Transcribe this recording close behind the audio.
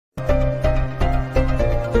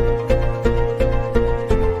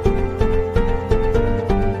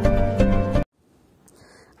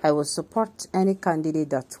I will support any candidate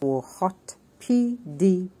that will hurt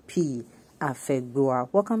PDP. Afegbua.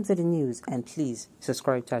 Welcome to the news, and please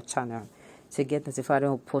subscribe to our channel to get notified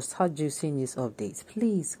when we post hot juicy news updates.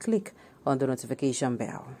 Please click on the notification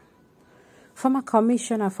bell. Former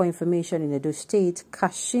Commissioner for Information in Edo State,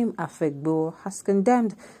 Kashim Afegbua, has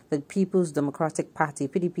condemned the People's Democratic Party,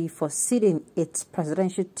 PDP, for ceding its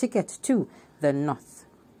presidential ticket to the North.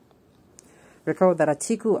 Recall that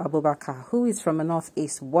Atiku Abubakar, who is from the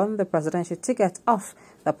Northeast, won the presidential ticket of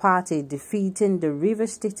the party, defeating the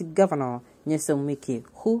Rivers State Governor, Nyesom Wike,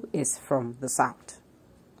 who is from the South.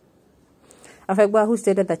 Afegbua, who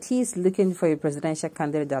stated that he is looking for a presidential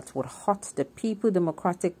candidate that would hurt the People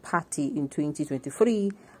Democratic Party in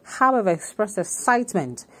 2023, however, expressed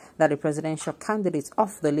excitement that the presidential candidate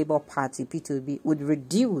of the Labour Party, P2B, would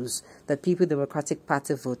reduce the People Democratic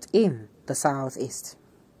Party vote in the Southeast.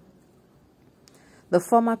 The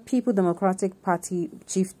former People Democratic Party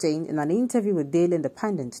chieftain, in an interview with Daily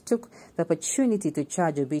Independent, took the opportunity to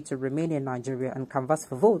charge Obi to remain in Nigeria and canvass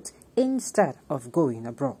for votes instead of going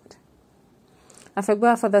abroad.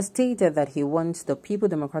 Afegbua further stated that he wants the People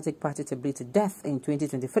Democratic Party to bleed to death in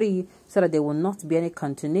 2023 so that there will not be any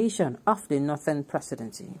continuation of the Northern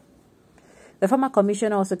presidency. The former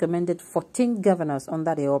commissioner also commended 14 governors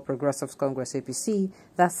under the All Progressives Congress APC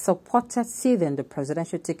that supported ceding the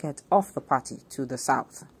presidential ticket of the party to the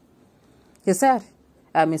South. He said,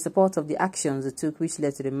 "I'm in support of the actions it took which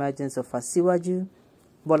led to the emergence of Asiwaju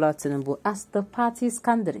Bola Tinubu as the party's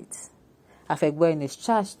candidate." Afegbua, is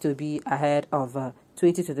charged to be ahead of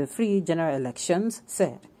 2023 general elections,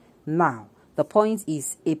 said, "Now, the point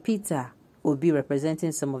is a Peter Obi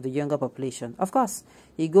representing some of the younger population. Of course,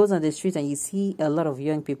 he goes on the street and you see a lot of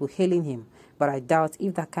young people hailing him, but I doubt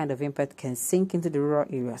if that kind of impact can sink into the rural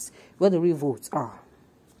areas where the real votes are.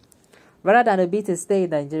 Rather than Obi to stay in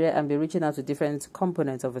Nigeria and be reaching out to different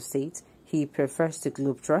components of the state, he prefers to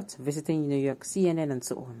globetrot, visiting New York, CNN, and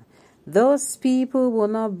so on. Those people will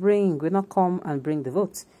not come and bring the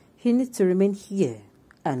vote. He needs to remain here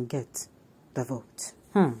and get the vote."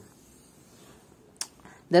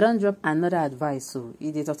 They don't drop another advice, so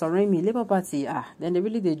if they talk me Labour Party, then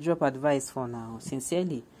they drop advice for now.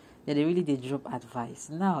 Sincerely, they drop advice.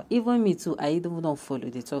 Now, even me too, I don't follow.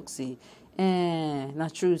 They talk say,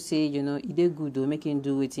 not true. Say it dey good or make him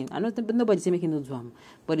do it. I know, but nobody say make him no do am.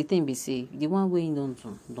 But the thing be say the one way don't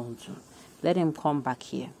do. Let him come back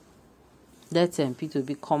here. Let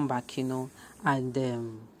P2B come back,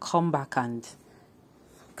 and come back and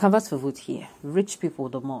canvass for vote here. Rich people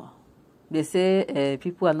the more. They say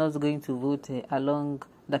people are not going to vote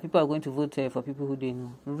that people are going to vote for people who they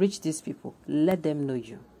know. Reach these people. Let them know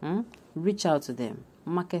you. Reach out to them.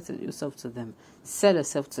 Market yourself to them. Sell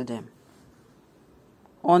yourself to them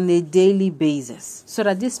on a daily basis. So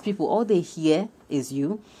that these people, all they hear is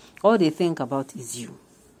you. All they think about is you.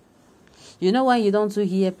 You know why you don't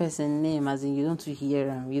hear person name, as in you don't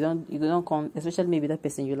hear you don't come, especially maybe that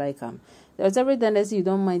person you like there's every tendency you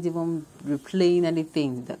don't mind even replaying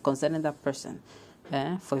anything that concerning that person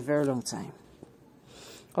for a very long time.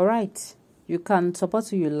 All right, you can support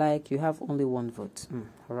who you like. You have only one vote.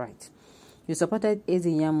 All right, you supported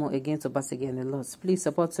Ezenyamo against Obaseki and the loss. Please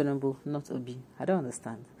support Tinubu, not Obi. I don't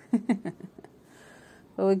understand.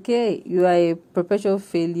 Okay, you are a perpetual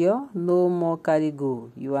failure. No more carry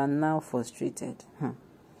go. You are now frustrated.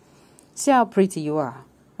 See how pretty you are.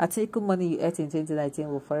 Atiku money you ate in 2019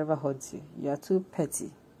 will forever haunt you. You are too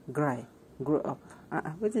petty. Grow up.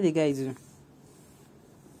 What did the guy do?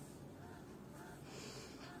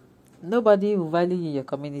 Nobody will value you in your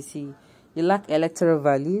community. You lack electoral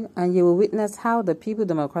value, and you will witness how the People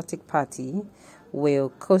Democratic Party will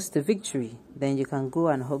coast the victory. Then you can go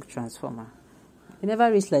and hug Transformer. You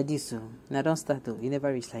never reach like this, so now don't start though. You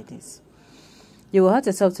never reach like this. You will hurt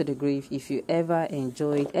yourself to the grave if you ever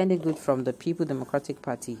enjoyed any good from the People Democratic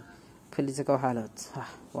Party political harlot.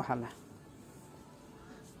 Wahala.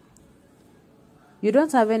 You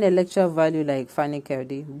don't have any electoral value like Fanny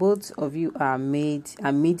Kerdi. Both of you are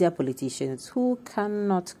media politicians who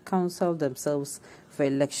cannot counsel themselves for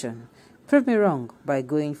election. Prove me wrong by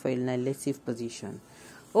going for an elective position.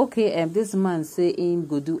 Okay, this man saying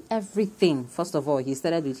go do everything. First of all, he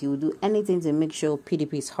started with he will do anything to make sure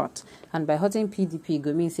PDP is hot. And by hurting PDP,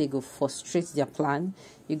 go mean say go frustrate their plan.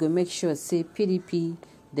 You go make sure say PDP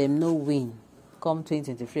them no win come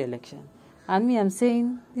 2023 election. And me, I'm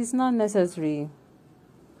saying it's not necessary.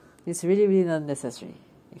 It's really not necessary.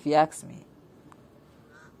 If you ask me,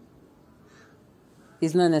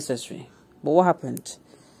 it's not necessary. But what happened?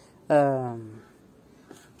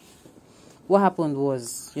 What happened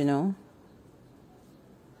was,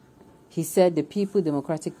 he said the People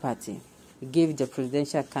Democratic Party gave the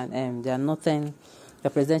presidential the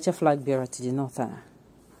presidential flag bearer to the northerner.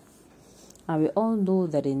 And we all know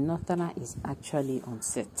that the northerner is actually on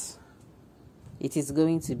set. It is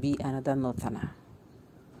going to be another northerner,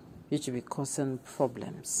 which will be causing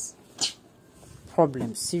problems.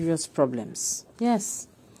 Serious problems. Yes,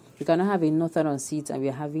 we cannot have a northerner on seat and we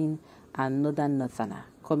are having another northerner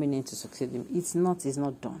coming in to succeed him. It's not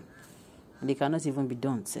done. And they cannot even be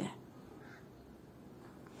done, sir.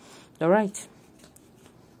 All right.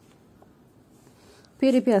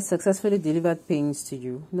 PDP has successfully delivered pains to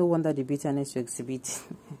you. No wonder the bitterness you exhibit.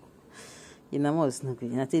 You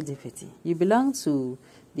belong to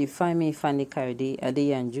the Fani Kayode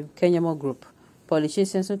Adeyanju Kenyamo group,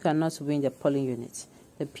 politicians who cannot win the polling unit.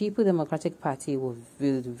 The People Democratic Party will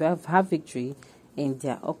have victory in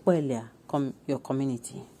their Okwelia, your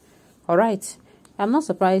community. All right. I'm not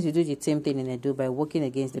surprised you do the same thing in Edo by working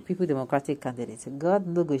against the People Democratic candidate. God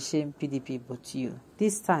no go shame PDP but you.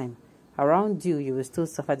 This time, around you, you will still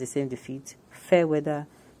suffer the same defeat. Fair weather,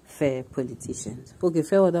 fair politicians. Okay,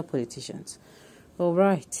 fair weather politicians. All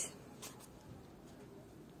right.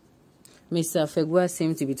 Mr. Afegbua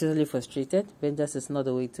seems to be totally frustrated. Vengeance is not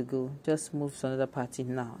the way to go. Just move to another party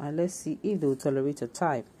now. And let's see if they will tolerate a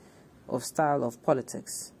type of style of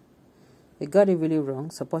politics. They got it really wrong.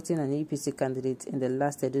 Supporting an APC candidate in the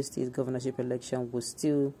last Edo State governorship election was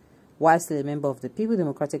still, while still a member of the People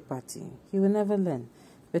Democratic Party. He will never learn.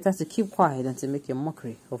 Better to keep quiet than to make a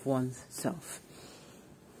mockery of oneself.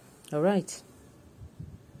 All right.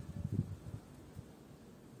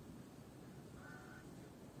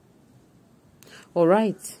 All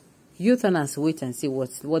right. Youth and us wait and see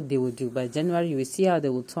what they will do. By January, you will see how they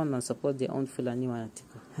will turn and support their own Fulani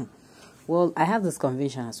Atiku. Well, I have this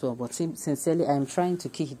conviction as well, but sincerely, I'm trying to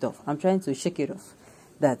kick it off. I'm trying to shake it off.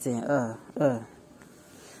 That,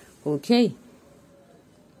 okay.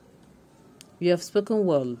 You have spoken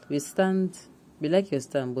well. We like your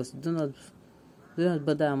stand, but do not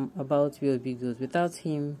bother about where Obi goes without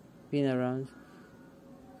him being around.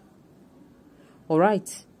 All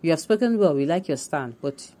right. You have spoken well. We like your stand,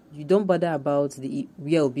 but you don't bother about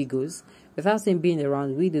where Obi goes without him being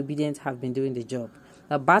around. We, the obedient, have been doing the job.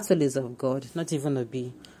 The battle is of God, not even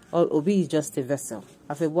Obi. Obi is just a vessel.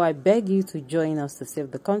 Afegbua, I beg you to join us to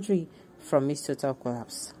save the country from its total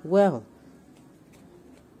collapse. Well,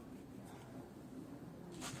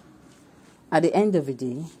 at the end of the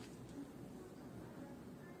day,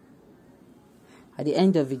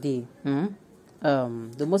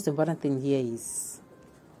 the most important thing here is,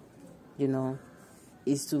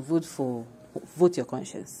 is to vote your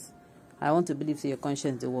conscience. I want to believe that your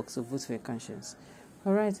conscience works, so vote for your conscience.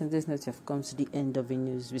 All right, and this note, you have come to the end of the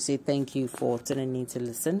news. We say thank you for tuning in to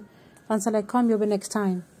listen. Until I come your way next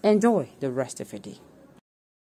time, enjoy the rest of your day.